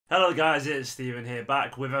Hello guys, it's Steven here,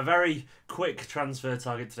 back with a very quick transfer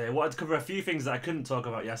target today. I wanted to cover a few things that I couldn't talk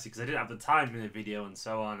about yesterday because I didn't have the time in the video and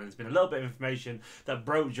so on. And there's been a little bit of information that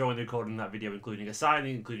broke during the recording of that video, including a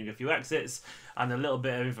signing, including a few exits, and a little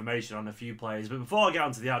bit of information on a few players. But before I get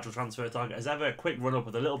onto the actual transfer target, as ever, a quick run-up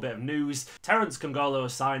with a little bit of news. Terence Kongolo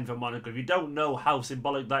was signed for Monaco. If you don't know how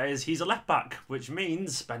symbolic that is, he's a left-back, which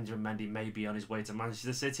means Benjamin Mendy may be on his way to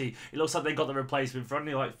Manchester City. It looks like they got the replacement for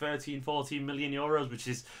only like 13-14 million euros, which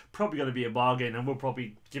is probably going to be a bargain, and we'll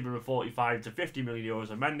probably give him a 45 to 50 million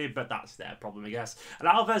euros on Mendy, but that's their problem, I guess. And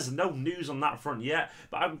Alves, no news on that front yet,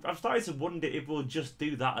 but I'm starting to wonder if we'll just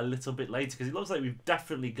do that a little bit later, because it looks like we've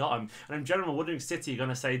definitely got him. And in general, I'm wondering if City are going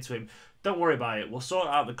to say to him, don't worry about it, we'll sort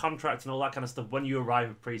out the contract and all that kind of stuff when you arrive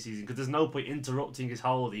at pre-season, because there's no point interrupting his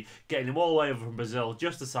holiday, getting him all the way over from Brazil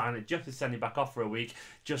just to sign it, just to send him back off for a week,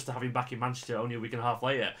 just to have him back in Manchester only a week and a half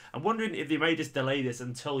later. I'm wondering if they may just delay this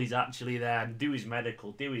until he's actually there and do his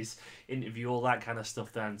medical, do his interview, all that kind of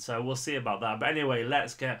stuff then. So we'll see about that. But anyway,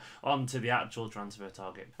 let's get on to the actual transfer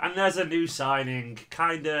target. And there's a new signing,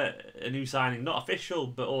 kinda a new signing, not official,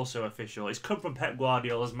 but also official. It's come from Pep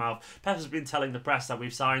Guardiola's mouth. Pep has been telling the press that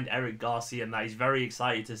we've signed Garcia and that he's very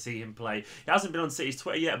excited to see him play. He hasn't been on City's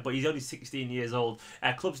Twitter yet, but he's only 16 years old.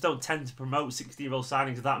 Clubs don't tend to promote 16-year-old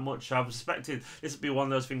signings that much, so I'm suspecting this will be one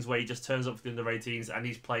of those things where he just turns up for the under-18s and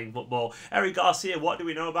he's playing football. Garcia, what do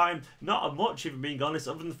we know about him? Not much, if I'm being honest,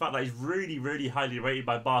 other than the fact that he's really, really highly rated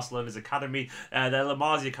by Barcelona's academy. Their La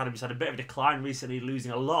Masia academy's had a bit of a decline recently,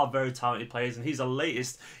 losing a lot of very talented players, and he's the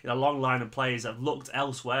latest in a long line of players that have looked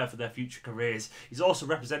elsewhere for their future careers. He's also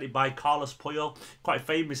represented by Carlos Puyol, quite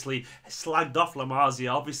famously slagged off La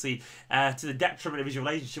Masia, obviously to the detriment of his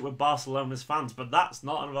relationship with Barcelona's fans, but that's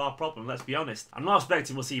not our problem, let's be honest. I'm not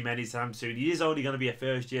expecting we'll see him anytime soon. He is only going to be a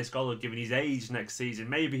first-year scholar given his age next season.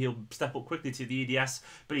 Maybe he'll step up quickly to the EDS,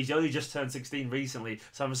 but he's only just turned 16 recently,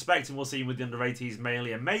 so I'm expecting we'll see him with the under-18s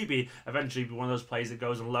mainly, and maybe eventually be one of those players that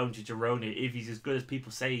goes on loan to Girona if he's as good as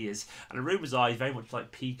people say he is. And the rumours are he's very much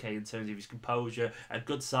like PK in terms of his composure, a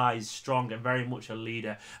good size, strong, and very much a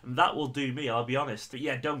leader, and that will do me, I'll be honest. But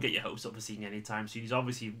yeah, don't get your hopes up for seeing anytime soon. He's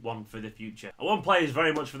obviously one for the future. And one player is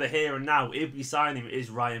very much for the here and now. If we sign him, is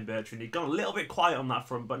Ryan Bertrand. He's gone a little bit quiet on that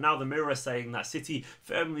front, but now the Mirror is saying that City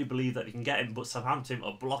firmly believe that they can get him, but Southampton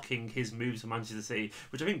are blocking his moves to Manchester City,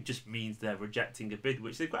 which I think just means they're rejecting a bid,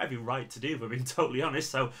 which they've got every right to do, if we're being totally honest.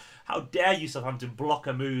 So how dare you, Southampton, block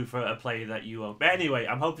a move for a player that you own? But anyway,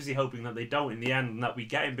 I'm obviously hoping that they don't in the end and that we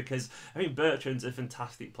get him, because I think Bertrand's a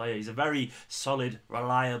fantastic player. He's a very solid,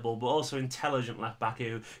 reliable, but also intelligent left-back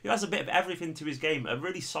who has a bit of everything to his game, a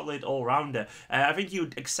really solid all-rounder. I think he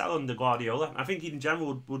would excel under Guardiola. I think he in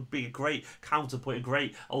general would be a great counterpoint, a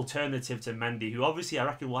great alternative to Mendy, who obviously I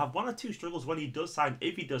reckon will have one or two struggles when he does sign,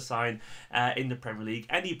 if he does sign in the Premier League.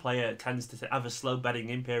 Any player tends to have a slow bedding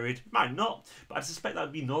in period. Might not, but I suspect that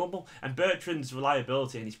would be normal. And Bertrand's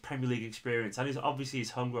reliability and his Premier League experience, and obviously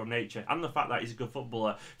his hunger of nature, and the fact that he's a good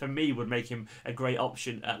footballer, for me would make him a great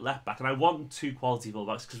option at left back. And I want two quality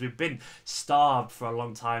fullbacks, because we've been starved for a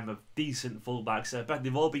long time of decent fullbacks. But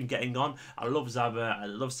they've all been getting on. I love Zaba, I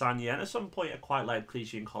love Sanya, and at some point I quite like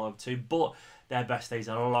Clichy and Kolov too, but their best days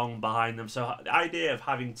are long behind them. So the idea of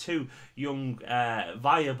having two young,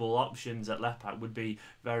 viable options at left back would be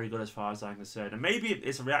very good as far as I'm concerned. And maybe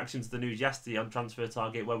it's a reaction to the news yesterday on Transfer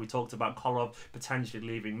Target where we talked about Kolov potentially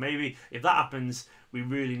leaving. Maybe if that happens, we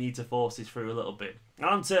really need to force this through a little bit. And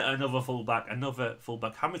on to another fullback,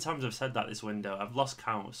 How many times I've said that this window? I've lost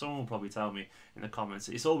count. Someone will probably tell me in the comments.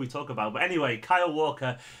 It's all we talk about. But anyway, Kyle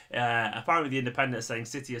Walker, apparently the Independent is saying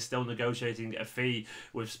City are still negotiating a fee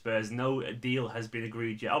with Spurs. No deal has been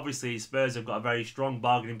agreed yet. Obviously, Spurs have got a very strong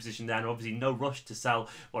bargaining position there, and obviously no rush to sell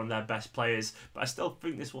one of their best players. But I still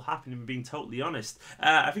think this will happen, if I'm being totally honest.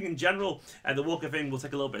 I think in general, the Walker thing will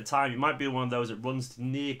take a little bit of time. It might be one of those that runs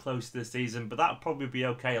near close to the season, but that'll probably be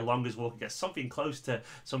okay as long as Walker gets something close to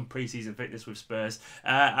some pre-season fitness with Spurs.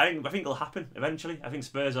 I think it'll happen eventually. I think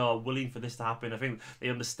Spurs are willing for this to happen. I think they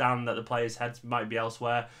understand that the players' heads might be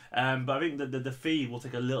elsewhere. But I think that the fee will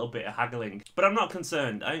take a little bit of haggling. But I'm not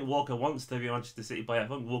concerned. I think Walker wants to be a Manchester City player. I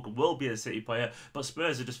think Walker will be a City player, but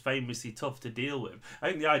Spurs are just famously tough to deal with. I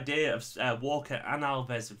think the idea of Walker and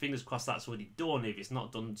Alves, and fingers crossed that's already done. If it's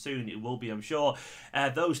not done soon, it will be, I'm sure.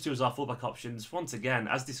 Those two as our fullback options. Once again,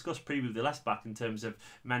 as discussed previously, left back in terms of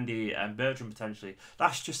Mendy and Bertrand potentially,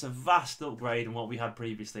 that's just a vast upgrade on what we had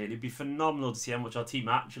previously. It'd be phenomenal to see how much our team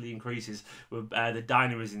actually increases with the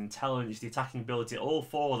dynamism, intelligence, the attacking ability all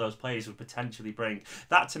four of those players would potentially bring.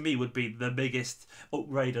 That to me would be the biggest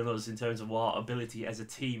upgrade on us in terms of of our ability as a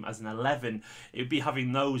team, as an 11, it would be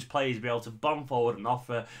having those players be able to bomb forward and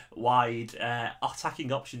offer wide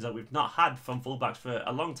attacking options that we've not had from fullbacks for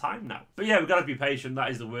a long time now. But yeah, we've got to be patient. That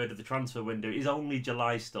is the word of the transfer window. It's only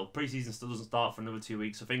July still. Pre-season still doesn't start for another 2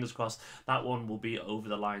 weeks, so fingers crossed that one will be over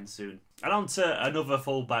the line soon. And on to another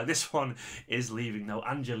fullback. This one is leaving though,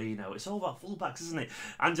 Angelino. It's all about fullbacks, isn't it?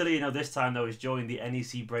 Angelino this time though has joined the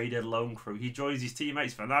NEC braided loan crew. He joins his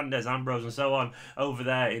teammates Fernandez, Ambrose and so on over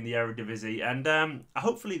there in the Eredivisie. And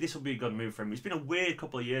hopefully this will be a good move for him. It's been a weird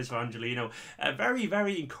couple of years for Angelino. A very,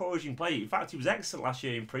 very encouraging play. In fact, he was excellent last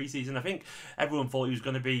year in pre-season. I think everyone thought he was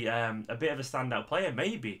going to be a bit of a standout player,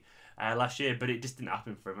 maybe. Last year, but it just didn't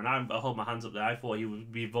happen for him. And I hold my hands up there. I thought he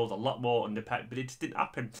would be involved a lot more under Pep, but it just didn't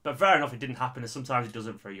happen. But fair enough, it didn't happen, and sometimes it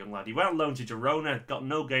doesn't for a young lad. He went on loan to Girona, got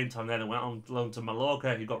no game time then, and went on loan to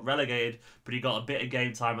Mallorca. He got relegated, but he got a bit of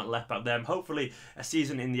game time at left back then. Hopefully, a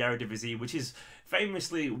season in the Eredivisie, which is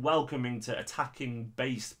famously welcoming to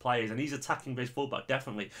attacking-based players, and he's attacking-based fullback,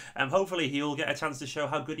 definitely. Hopefully he'll get a chance to show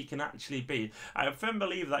how good he can actually be. I firmly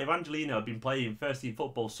believe that if Angelino had been playing first-team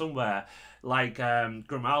football somewhere like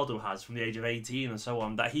Grimaldo has from the age of 18 and so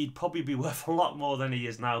on, that he'd probably be worth a lot more than he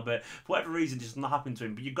is now, but for whatever reason, it just not happened to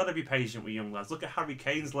him. But you've got to be patient with young lads. Look at Harry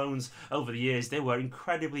Kane's loans over the years. They were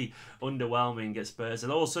incredibly underwhelming at Spurs,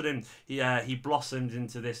 and all of a sudden he blossomed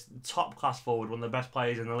into this top-class forward, one of the best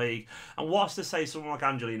players in the league. And what's to say someone like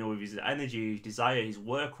Angelino, with his energy, his desire, his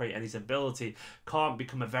work rate and his ability, can't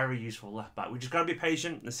become a very useful left back? We just got to be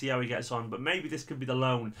patient and see how he gets on. But maybe this could be the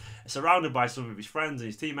loan, surrounded by some of his friends and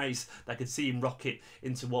his teammates, that could see him rocket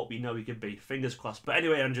into what we know he could be. Fingers crossed. But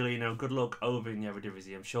anyway, Angelino, good luck over in the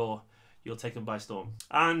Eredivisie. I'm sure you'll take him by storm.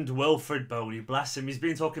 And Wilfred Boney, bless him. He's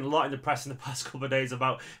been talking a lot in the press in the past couple of days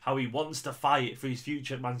about how he wants to fight for his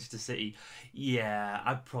future at Manchester City. Yeah,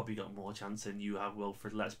 I've probably got more chance than you have,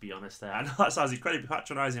 Wilfred, let's be honest there. I know that sounds incredibly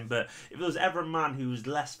patronising, but if there was ever a man who was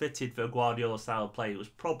less fitted for a Guardiola-style play, it was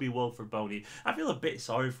probably Wilfred Boney. I feel a bit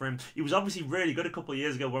sorry for him. He was obviously really good a couple of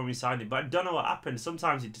years ago when we signed him, but I don't know what happened.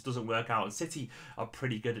 Sometimes it just doesn't work out, and City are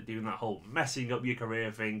pretty good at doing that whole messing up your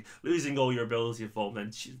career thing, losing all your ability of form,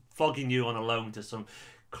 and flogging you on a loan to some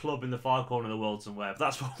club in the far corner of the world somewhere. But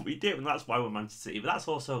that's what we do, and that's why we're Manchester City. But that's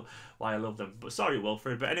also why I love them. But sorry,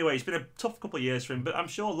 Wilfred. But anyway, it's been a tough couple of years for him, but I'm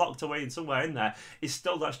sure locked away in somewhere in there is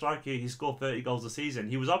still that striker who scored 30 goals a season.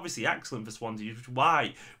 He was obviously excellent for Swansea, which is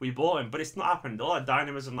why we bought him, but it's not happened. All that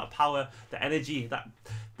dynamism, that power, the energy,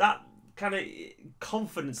 that kind of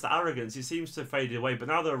confidence, the arrogance, it seems to have faded away. But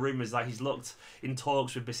now there are rumours that he's looked in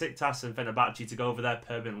talks with Besiktas and Fenerbahce to go over there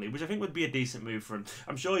permanently, which I think would be a decent move for him.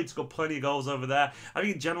 I'm sure he'd score plenty of goals over there. I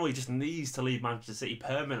think generally he just needs to leave Manchester City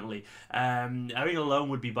permanently. I think a loan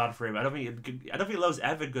would be bad for him. I don't think loan's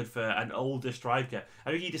ever good for an older striker.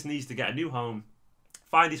 I think he just needs to get a new home,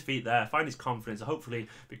 find his feet there, find his confidence, and hopefully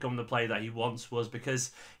become the player that he once was,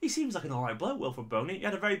 because he seems like an alright bloke, Wilfred Boney. He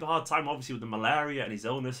had a very hard time, obviously, with the malaria and his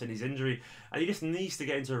illness and his injury, and he just needs to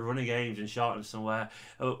get into a run of games and sharpen somewhere.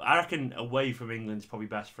 I reckon away from England is probably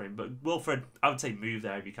best for him, but Wilfred, I would say move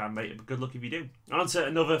there if you can, mate, but good luck if you do. On to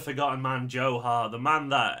another forgotten man, Joe Hart, the man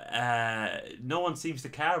that no one seems to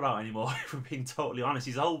care about anymore, if we're being totally honest.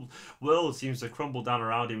 His whole world seems to crumble down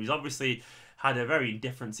around him. He's obviously had a very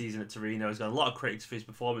different season at Torino. He's got a lot of critics for his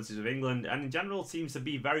performances with England, and in general seems to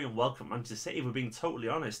be very unwelcome at Manchester City, if we're being totally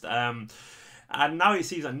honest. And now it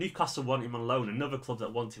seems like Newcastle want him on loan, another club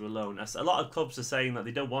that wants him on loan. A lot of clubs are saying that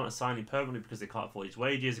they don't want to sign him permanently because they can't afford his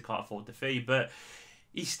wages, they can't afford the fee, but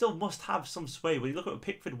he still must have some sway. When you look at what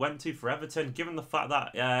Pickford went to for Everton, given the fact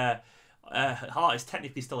that Hart is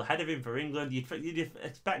technically still ahead of him for England, you'd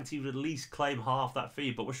expect he would at least claim half that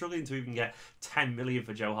fee, but we're struggling to even get 10 million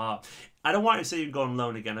for Joe Hart. I don't want to see him go on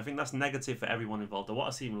loan again. I think that's negative for everyone involved. I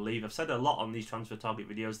want to see him leave. I've said a lot on these transfer target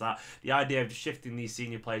videos that the idea of shifting these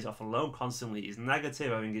senior players off on loan constantly is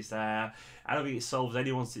negative. I think it's I don't think it solves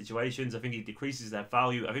anyone's situations. I think it decreases their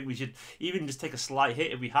value. I think we should even just take a slight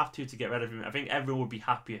hit if we have to get rid of him. I think everyone would be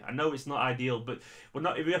happier. I know it's not ideal, but we're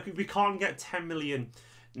not. If we can't get 10 million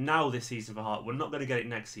now this season for Hart, we're not going to get it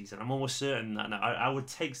next season. I'm almost certain that. I would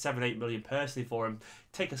take 7-8 million personally for him.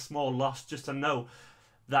 Take a small loss just to know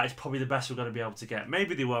that is probably the best we're going to be able to get.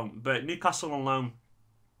 Maybe they won't, but Newcastle on loan.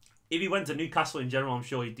 If he went to Newcastle in general, I'm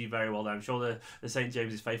sure he'd do very well there. I'm sure the St.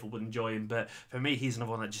 James's faithful would enjoy him. But for me, he's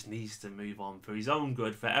another one that just needs to move on for his own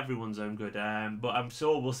good, for everyone's own good. But I'm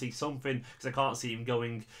sure we'll see something, because I can't see him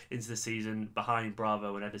going into the season behind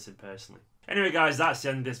Bravo and Edison personally. Anyway, guys, that's the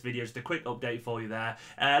end of this video. Just a quick update for you there.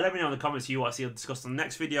 Let me know in the comments who you want to see discussed on the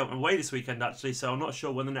next video. I'm away this weekend, actually, so I'm not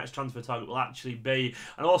sure when the next transfer target will actually be.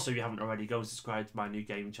 And also, if you haven't already, go and subscribe to my new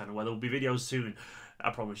gaming channel, where there will be videos soon. I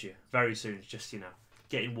promise you. Very soon, just,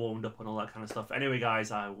 getting warmed up and all that kind of stuff. Anyway,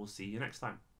 guys, I will see you next time.